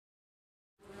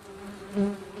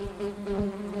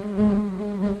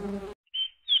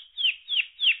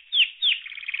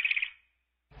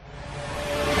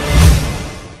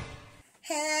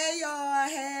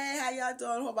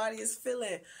everybody is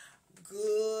feeling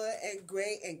good and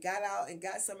great and got out and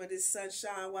got some of this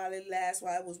sunshine while it lasts,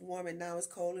 while it was warm, and now it's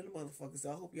cold in the motherfucker.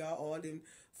 So I hope y'all all didn't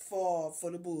fall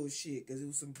for the bullshit, because it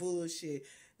was some bullshit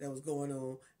that was going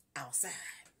on outside.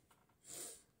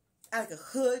 I like a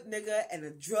hood nigga and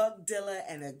a drug dealer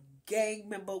and a gang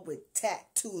member with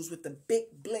tattoos with a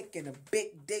big blick and a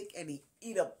big dick, and he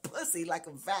eat a pussy like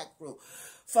a vacuum.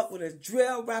 Fuck with a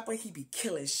drill rapper, he be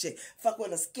killing shit. Fuck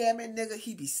with a scamming nigga,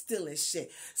 he be stealing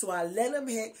shit. So I let him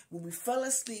hit. When we fell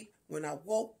asleep, when I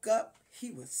woke up,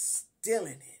 he was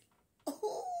stealing it.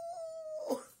 Ooh.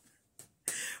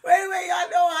 Wait, y'all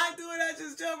know how I do it. I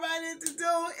just jump right into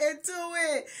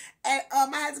it. And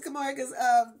I had to come on here because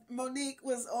Monique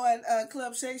was on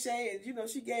Club Shay Shay, and you know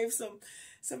she gave some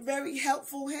very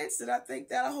helpful hints that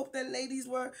I hope that ladies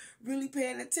were really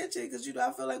paying attention, because you know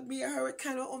I feel like me and her are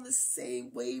kind of on the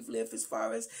same wavelength as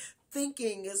far as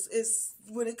thinking is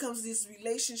when it comes to these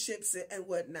relationships and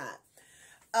whatnot.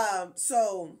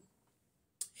 So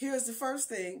here's the first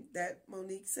thing that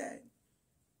Monique said.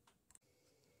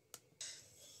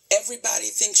 Everybody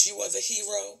thinks you are the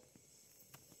hero.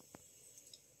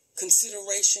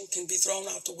 Consideration can be thrown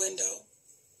out the window.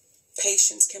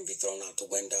 Patience can be thrown out the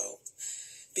window.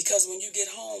 Because when you get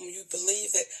home, you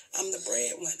believe that I'm the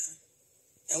breadwinner.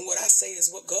 And what I say is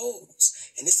what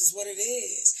goes. And this is what it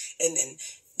is. And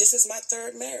this is my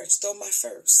third marriage, though my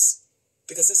first.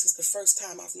 Because this is the first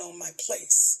time I've known my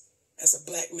place as a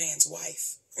black man's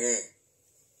wife.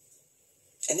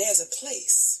 And there's a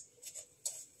place.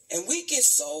 And we get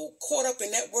so caught up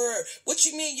in that word. What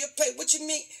you mean your place? What you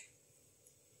mean?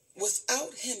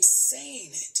 Without him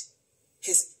saying it,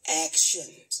 his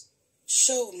actions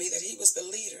showed me that he was the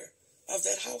leader of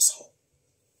that household.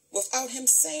 Without him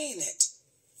saying it,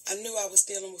 I knew I was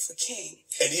dealing with a king.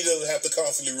 And he doesn't have to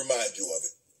constantly remind you of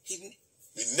it.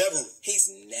 He's never.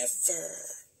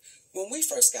 When we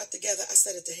first got together, I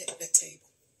sat at the head of that table.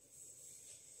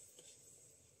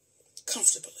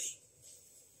 Comfortably.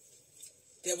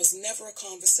 There was never a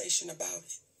conversation about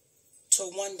it. Till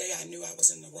one day I knew I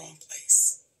was in the wrong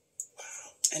place.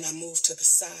 Wow. And I moved to the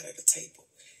side of the table.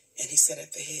 And he sat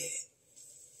at the head.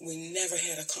 We never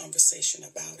had a conversation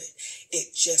about it.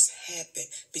 It just happened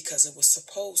because it was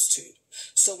supposed to.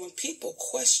 So when people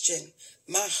question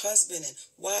my husband and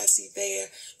why is he there,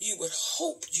 you would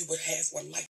hope you would have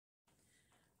one like.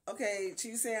 Okay,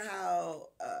 she's saying how,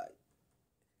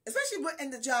 especially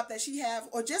in the job that she have,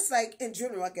 or just like in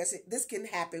general, I guess this can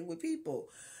happen with people.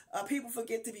 People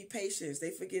forget to be patient.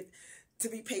 They forget to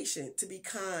be patient, to be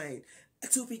kind,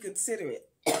 to be considerate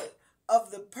of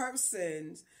the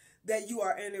persons that you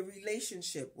are in a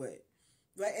relationship with,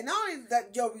 right? And not only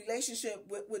that your relationship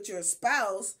with your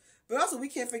spouse, but also we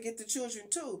can't forget the children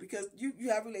too, because you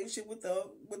have a relationship with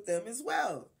them as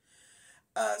well.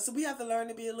 So we have to learn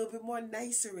to be a little bit more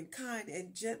nicer and kind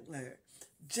and gentler.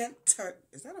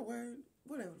 Is that a word?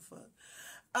 Whatever the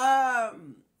fuck.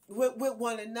 With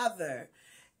one another.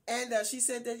 And she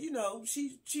said that, you know,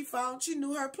 she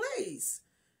knew her place.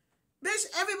 Bitch,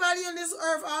 everybody on this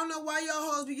earth, I don't know why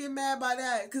y'all hoes be getting mad by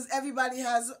that. Because everybody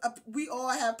we all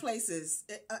have places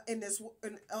in this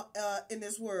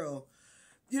world.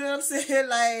 You know what I'm saying?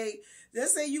 Like,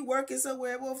 let's say you working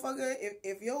somewhere, motherfucker.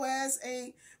 If your ass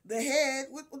ain't the head,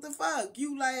 what the fuck?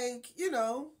 You like, you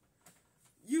know,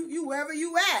 you wherever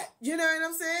you at. You know what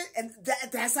I'm saying? And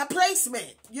that's a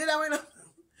placement. You know what I'm saying?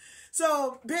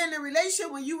 So, being in a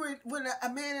relationship when you were with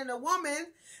a man and a woman,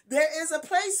 there is a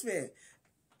placement.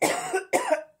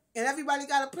 And everybody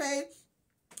got to play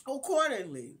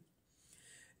accordingly.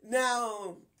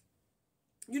 Now,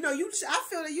 you know, I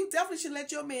feel that you definitely should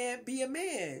let your man be a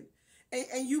man.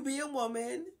 And you be a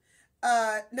woman.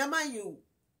 Now, mind you,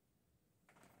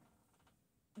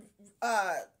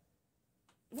 why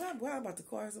I'm about to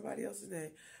call somebody else's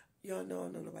name. Y'all know I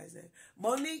don't know nobody's name.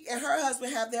 Monique and her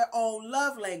husband have their own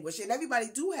love language. And everybody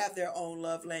do have their own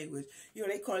love language. You know,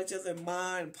 they call each other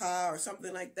ma and pa or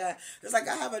something like that. It's like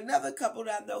I have another couple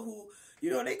that I know who,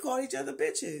 you know, they call each other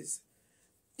bitches.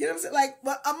 You know what I'm saying? Like,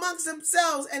 but amongst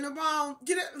themselves and around,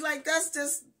 you know, like that's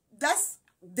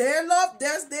their love.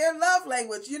 That's their love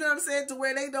language. You know what I'm saying? To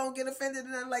where they don't get offended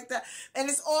and nothing like that. And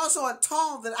it's also a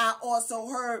tone that I also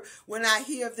heard when I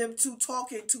hear them two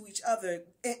talking to each other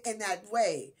in that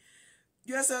way.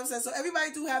 You know what I'm saying? So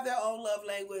everybody do have their own love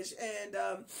language, and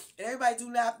everybody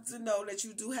do have to know that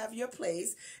you do have your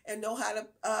place and know how to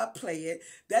play it.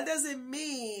 That doesn't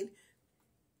mean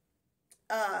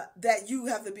that you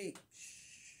have to be.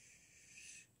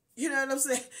 You know what I'm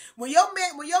saying? When your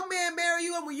man marry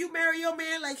you, and when you marry your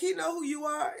man, like he know who you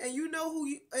are, and you know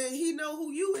and he know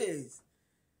who you is.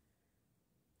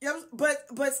 You know,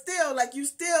 but still, like you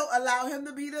still allow him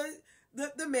to be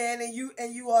the man, and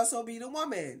you also be the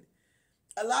woman.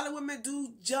 A lot of women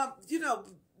do jump,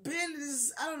 being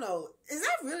this, I don't know, is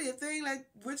that really a thing? Like,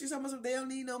 what you talking about, they don't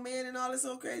need no man and all this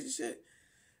old crazy shit?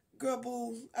 Girl,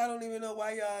 boo, I don't even know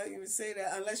why y'all even say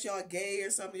that, unless y'all gay or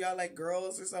something, y'all like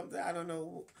girls or something. I don't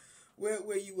know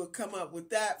where you would come up with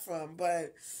that from,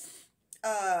 but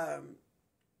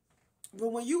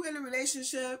when you in a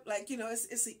relationship, like,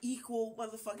 it's an equal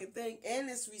motherfucking thing, and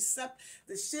it's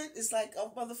the shit is like a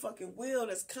motherfucking wheel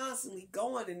that's constantly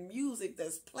going, and music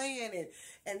that's playing,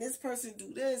 and this person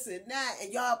do this and that,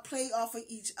 and y'all play off of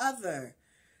each other.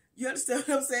 You understand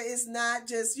what I'm saying? It's not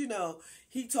just,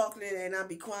 he talking and I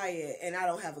be quiet and I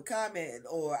don't have a comment,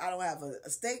 or I don't have a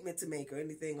statement to make or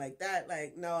anything like that.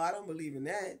 Like, no, I don't believe in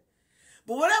that.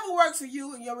 But whatever works for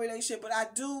you in your relationship, but I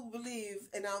do believe,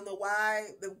 and I don't know why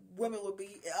the women would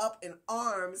be up in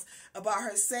arms about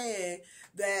her saying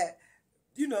that,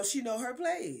 she know her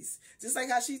place. Just like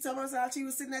how she told us how she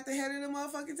was sitting at the head of the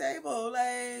motherfucking table.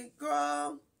 Like,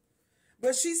 girl.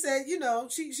 But she said,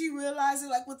 she realized it,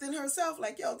 like, within herself,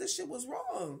 like, yo, this shit was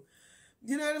wrong.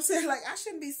 You know what I'm saying? Like, I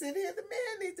shouldn't be sitting here. The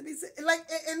man needs to be sitting. Like,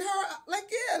 and her, like,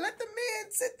 yeah, let the man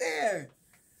sit there.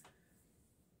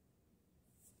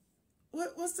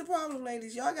 What's the problem,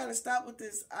 ladies? Y'all gotta stop with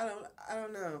this. I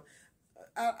don't know.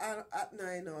 I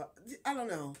don't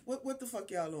know. What the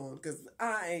fuck y'all on? Because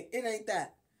it ain't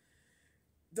that.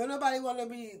 Don't nobody want to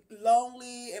be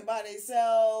lonely and by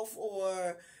themselves,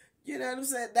 or, you know what I'm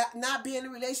saying, that not be in a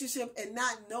relationship and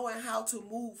not knowing how to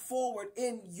move forward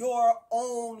in your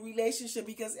own relationship,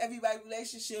 because everybody's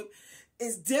relationship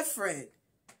is different.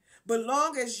 But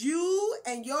long as you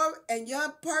and your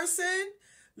person,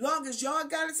 long as y'all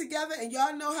got it together and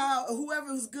y'all know how, whoever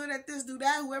who's good at this, do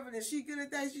that. Whoever that she good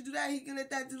at that, she do that. He good at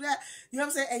that, do that. You know what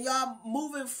I'm saying? And y'all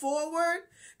moving forward,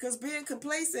 because being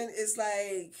complacent is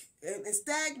like, and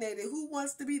stagnated. Who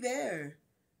wants to be there?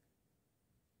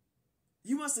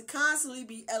 You must constantly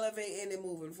be elevating and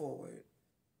moving forward.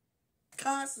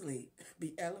 Constantly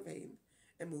be elevating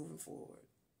and moving forward.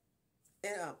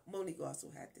 And Monique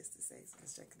also had this to say, so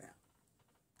let's check it out.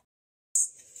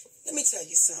 Let me tell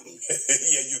you something.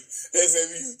 Yeah,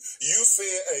 you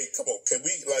said, hey, come on, can we,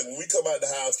 like, when we come out the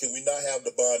house, can we not have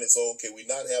the bonnets on? Can we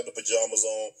not have the pajamas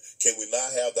on? Can we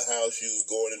not have the house shoes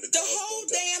going in the whole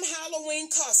damn Halloween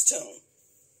costume?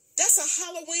 That's a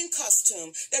Halloween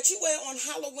costume that you wear on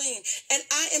Halloween. And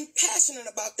I am passionate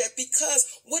about that,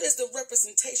 because what is the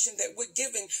representation that we're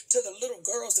giving to the little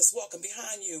girls that's walking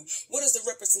behind you? What is the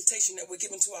representation that we're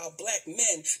giving to our black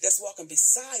men that's walking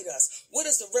beside us? What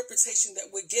is the reputation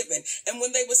that we're giving? And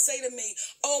when they would say to me,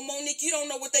 oh, Monique, you don't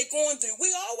know what they're going through.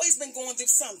 We always been going through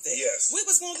something. Yes. We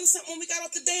was going through something when we got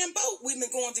off the damn boat. We've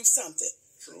been going through something.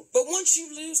 True. But once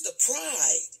you lose the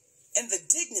pride and the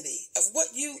dignity of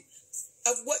what you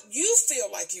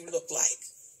feel like you look like,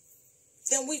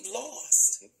 then we've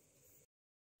lost.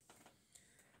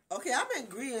 Okay, I'm in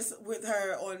agreement with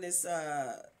her on this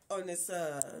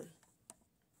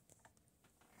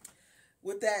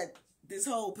with that, this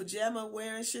whole pajama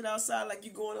wearing shit outside, like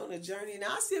you going on a journey.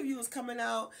 Now I see if you was coming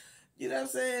out, you know what I'm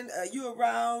saying, you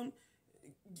around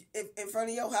in front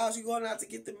of your house, you going out to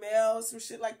get the mail, some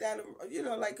shit like that,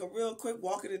 like a real quick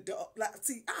walk in the door. Like,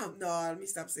 see, let me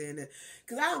stop saying that,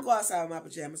 because I don't go outside with my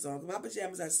pajamas on. My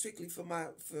pajamas are strictly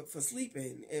for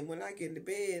sleeping, and when I get into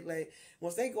bed, like,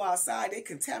 once they go outside, they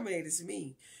contaminated to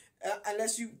me,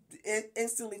 unless you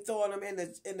instantly throwing them in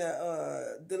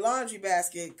the laundry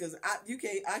basket, because you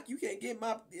can't get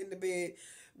my in the bed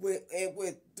with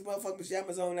the motherfucking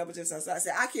pajamas on that was just outside. I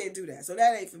said, I can't do that. So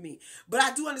that ain't for me. But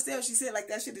I do understand what she said. Like,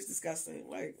 that shit is disgusting.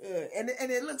 Like, and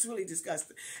it looks really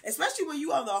disgusting. Especially when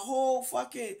you on the whole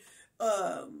fucking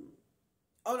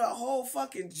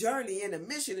journey and a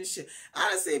mission and shit. I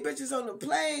done seen bitches on the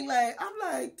plane, like, I'm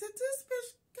like, did this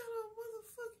bitch got on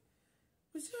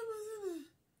motherfucking pajamas in it?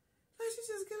 Like, she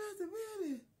just got out the bed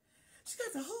and she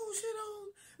got the whole shit on.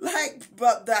 Like,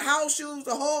 but the house shoes,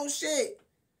 the whole shit.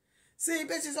 See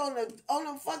bitches on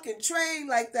the fucking train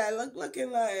like that, looking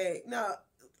like, now,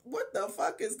 what the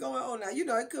fuck is going on now?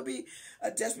 It could be a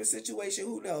desperate situation.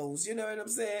 Who knows? You know what I'm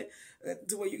saying?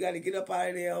 To where you got to get up out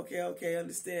of there. Okay,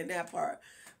 understand that part.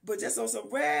 But just on some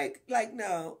rag, like,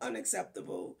 no,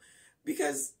 unacceptable.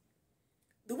 Because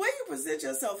the way you present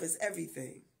yourself is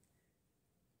everything.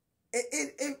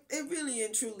 It really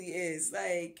and truly is.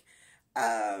 Like,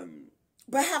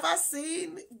 but have I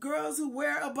seen girls who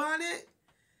wear a bonnet?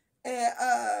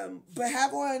 And but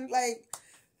have on like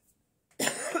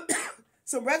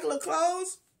some regular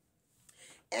clothes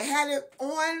and had it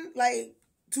on like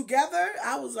together?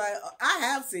 I was like, I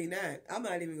have seen that. I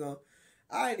ain't even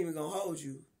gonna hold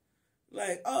you.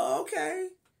 Like, oh, okay,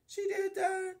 she did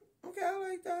that. Okay, I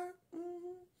like that.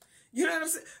 You know what I'm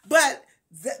saying? But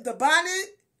the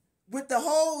bonnet with the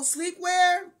whole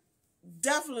sleepwear,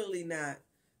 definitely not.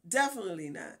 Definitely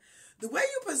not. The way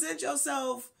you present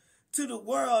yourself to the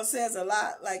world says a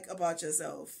lot, like, about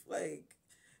yourself. Like,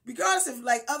 regardless if,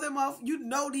 like, you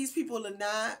know these people are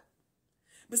not.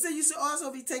 But still, you should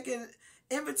also be taking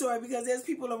inventory because there's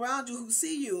people around you who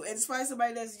see you. And it's probably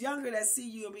somebody that's younger that see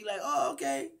you and be like, oh,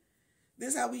 okay.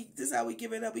 This how we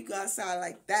give it up. We go outside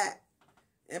like that.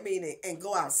 I mean, and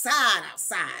go outside.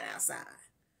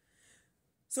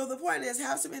 So the point is,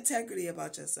 have some integrity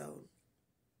about yourself.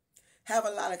 Have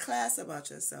a lot of class about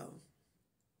yourself.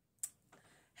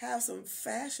 Have some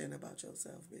fashion about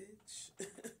yourself, bitch.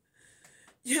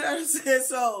 You know what I'm saying?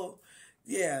 So,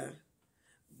 yeah.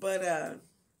 But,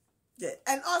 yeah.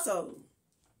 And also,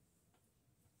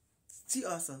 she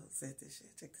also said this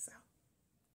shit. Check this out.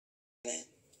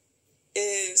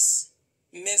 Is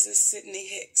Mrs. Sidney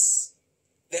Hicks,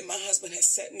 that my husband has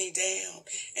set me down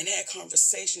and had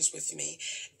conversations with me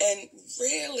and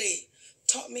really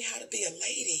taught me how to be a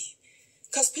lady.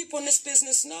 Because people in this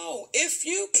business know, if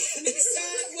you put it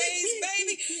sideways,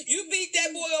 baby, you beat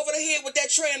that boy over the head with that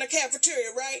tray in the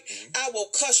cafeteria, right? I will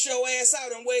cuss your ass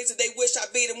out in ways that they wish I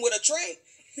beat him with a tray.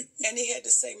 And he had to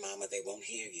say, Mama, they won't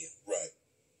hear you. Right.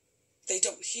 They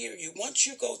don't hear you. Once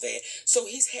you go there, so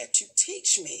he's had to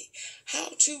teach me how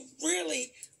to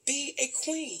really be a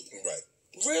queen. Right.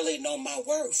 Really know my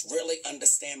worth, really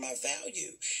understand my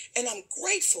value. And I'm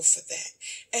grateful for that.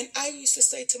 And I used to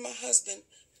say to my husband,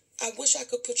 I wish I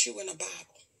could put you in a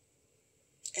bottle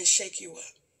and shake you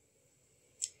up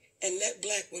and let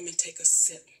black women take a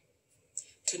sip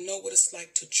to know what it's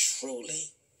like to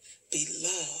truly be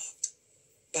loved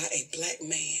by a black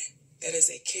man that is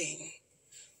a king.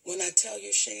 When I tell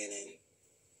you, Shannon,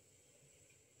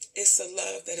 it's a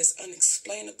love that is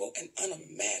unexplainable and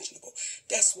unimaginable.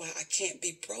 That's why I can't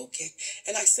be broken.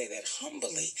 And I say that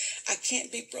humbly. I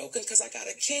can't be broken because I got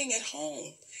a king at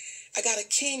home. I got a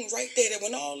king right there that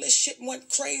when all this shit went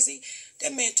crazy,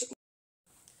 that man took me.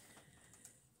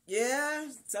 Yeah,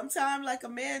 sometimes like a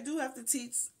man do have to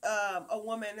teach a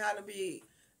woman how to be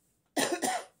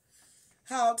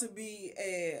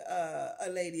a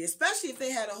lady, especially if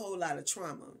they had a whole lot of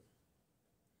trauma.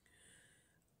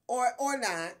 Or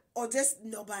not, or just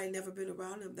nobody never been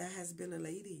around them that has been a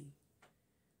lady.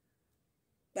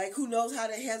 Like, who knows how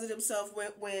to handle themselves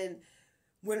when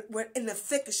in the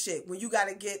thick of shit, when you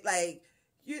gotta get like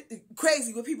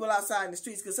crazy with people outside in the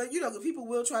streets, because people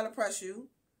will try to press you,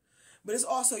 but it's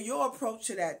also your approach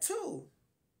to that too.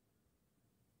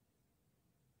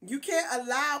 You can't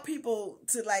allow people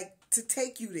to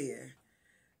take you there.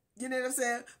 You know what I'm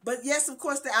saying? But yes, of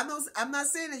course, I'm not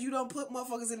saying that you don't put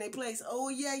motherfuckers in their place. Oh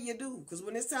yeah, you do. Because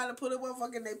when it's time to put a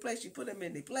motherfucker in their place, you put them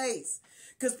in their place.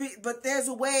 But there's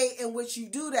a way in which you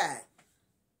do that.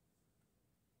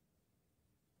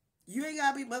 You ain't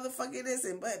gotta be motherfucking this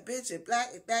and but bitch and black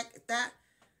and that.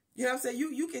 You know what I'm saying?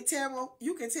 You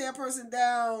can tear a person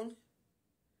down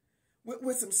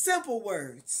with some simple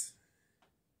words.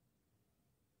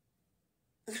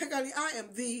 I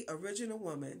am the original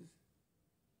woman.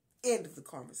 End of the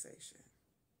conversation.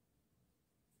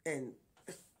 And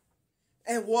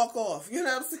walk off. You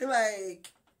know what I'm saying?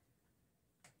 Like,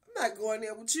 I'm not going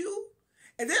there with you.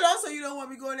 And then also you don't want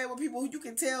me going there with people who you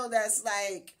can tell that's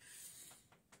like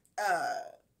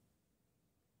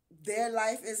their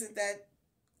life isn't that,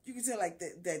 you can tell like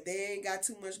that they ain't got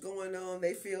too much going on.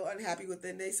 They feel unhappy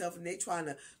within themselves and they trying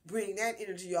to bring that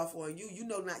energy off on you. You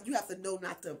have to know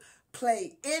not to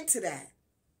play into that.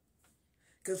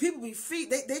 Because people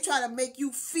they try to make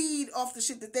you feed off the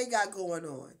shit that they got going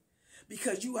on.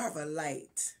 Because you have a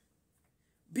light.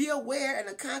 Be aware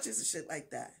and conscious of shit like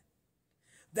that.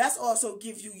 That's also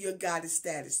give you your goddess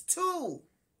status too.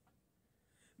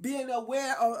 Being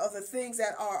aware of the things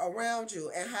that are around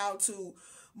you and how to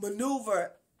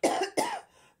maneuver.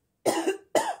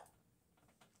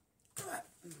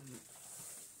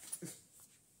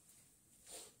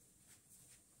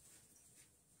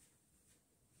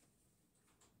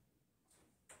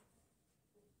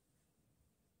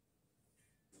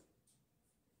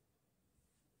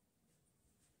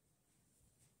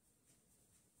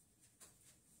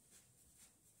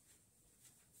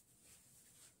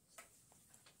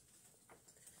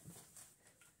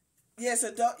 Yeah,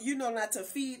 so not to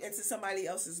feed into somebody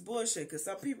else's bullshit. Because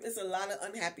some people, it's a lot of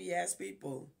unhappy ass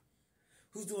people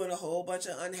who's doing a whole bunch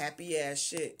of unhappy ass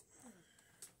shit.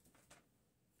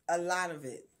 A lot of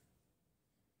it.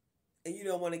 And you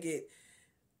don't want to get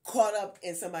caught up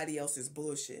in somebody else's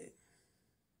bullshit.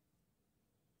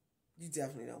 You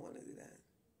definitely don't want to do that.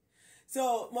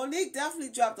 So Monique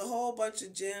definitely dropped a whole bunch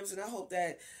of gems, and I hope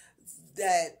that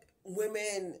that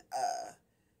women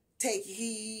take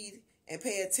heed and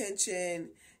pay attention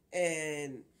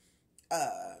and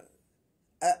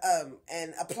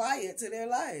apply it to their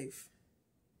life.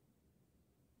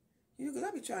 You know, because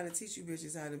I be trying to teach you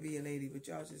bitches how to be a lady, but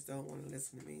y'all just don't want to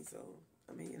listen to me. So,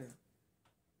 I mean,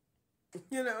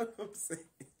 you know what I'm saying?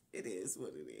 It is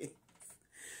what it is.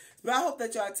 But I hope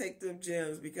that y'all take them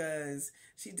gems, because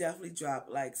she definitely dropped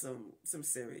like some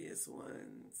serious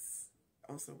ones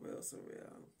on some real.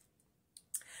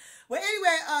 Well,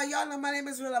 anyway, y'all know my name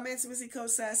is Real. I'm intimacy coach,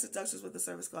 seductions with the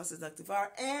service called Seductive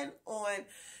Art. And on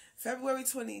February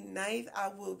 29th, I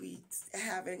will be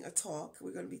having a talk.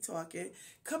 We're going to be talking.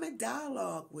 Come and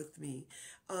dialogue with me.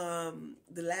 The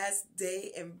last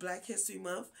day in Black History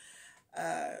Month,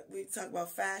 we talk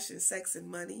about fashion, sex,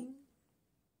 and money.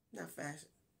 Not fashion.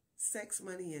 Sex,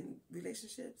 money, and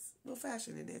relationships. Well,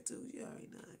 fashion in there too. You already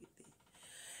know everything.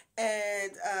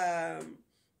 And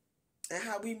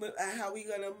how we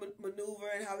gonna maneuver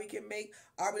and how we can make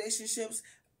our relationships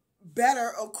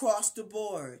better across the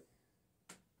board.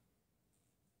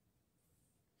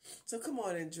 So come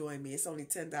on and join me. It's only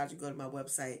 $10. You go to my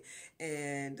website,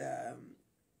 and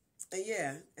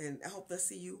yeah, and I hope to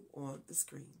see you on the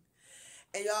screen.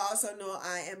 And y'all also know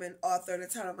I am an author. The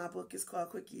title of my book is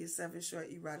called Quickie and 7 Short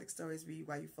Erotic Stories. Read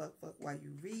while you fuck while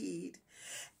you read.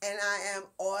 And I am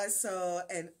also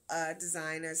a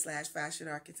designer / fashion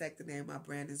architect. The name of my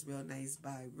brand is Real Nice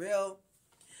by Real.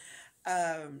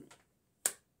 I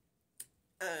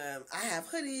have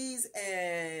hoodies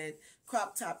and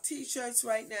crop top t-shirts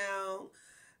right now.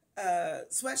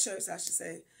 Sweatshirts, I should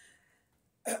say.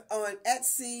 On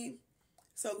Etsy.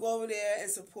 So go over there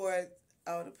and support.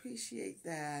 I would appreciate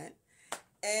that.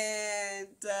 And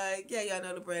yeah, y'all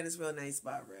know the brand is Real Nice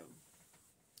by Real.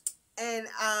 And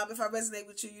if I resonate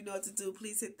with you, you know what to do.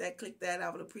 Please hit that, click that. I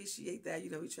would appreciate that.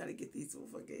 You know, we try to get these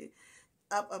motherfuckers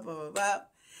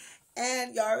up.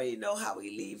 And y'all already know how we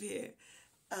leave here.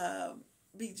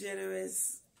 Be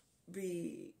generous,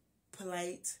 be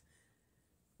polite,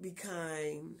 be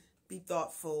kind, be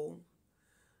thoughtful,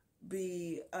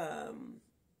 be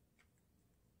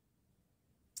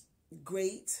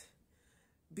great,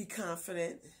 be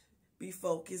confident, be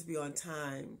focused, be on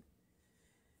time,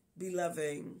 be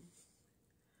loving,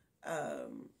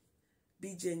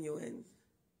 be genuine,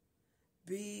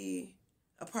 be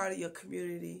a part of your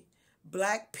community.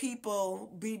 Black people,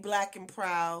 be black and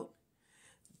proud.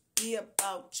 Be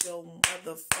about your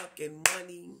motherfucking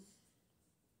money.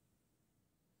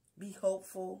 Be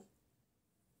hopeful.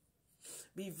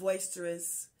 Be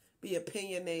boisterous. Be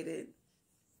opinionated.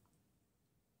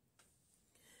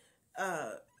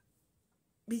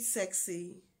 Be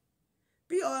sexy.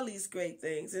 Be all these great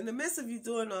things. In the midst of you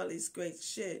doing all these great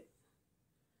shit,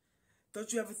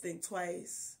 don't you ever think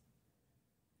twice.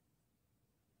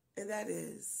 And that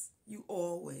is, you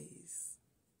always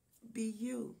be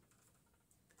you.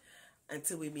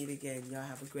 Until we meet again, y'all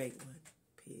have a great one.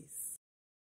 Peace.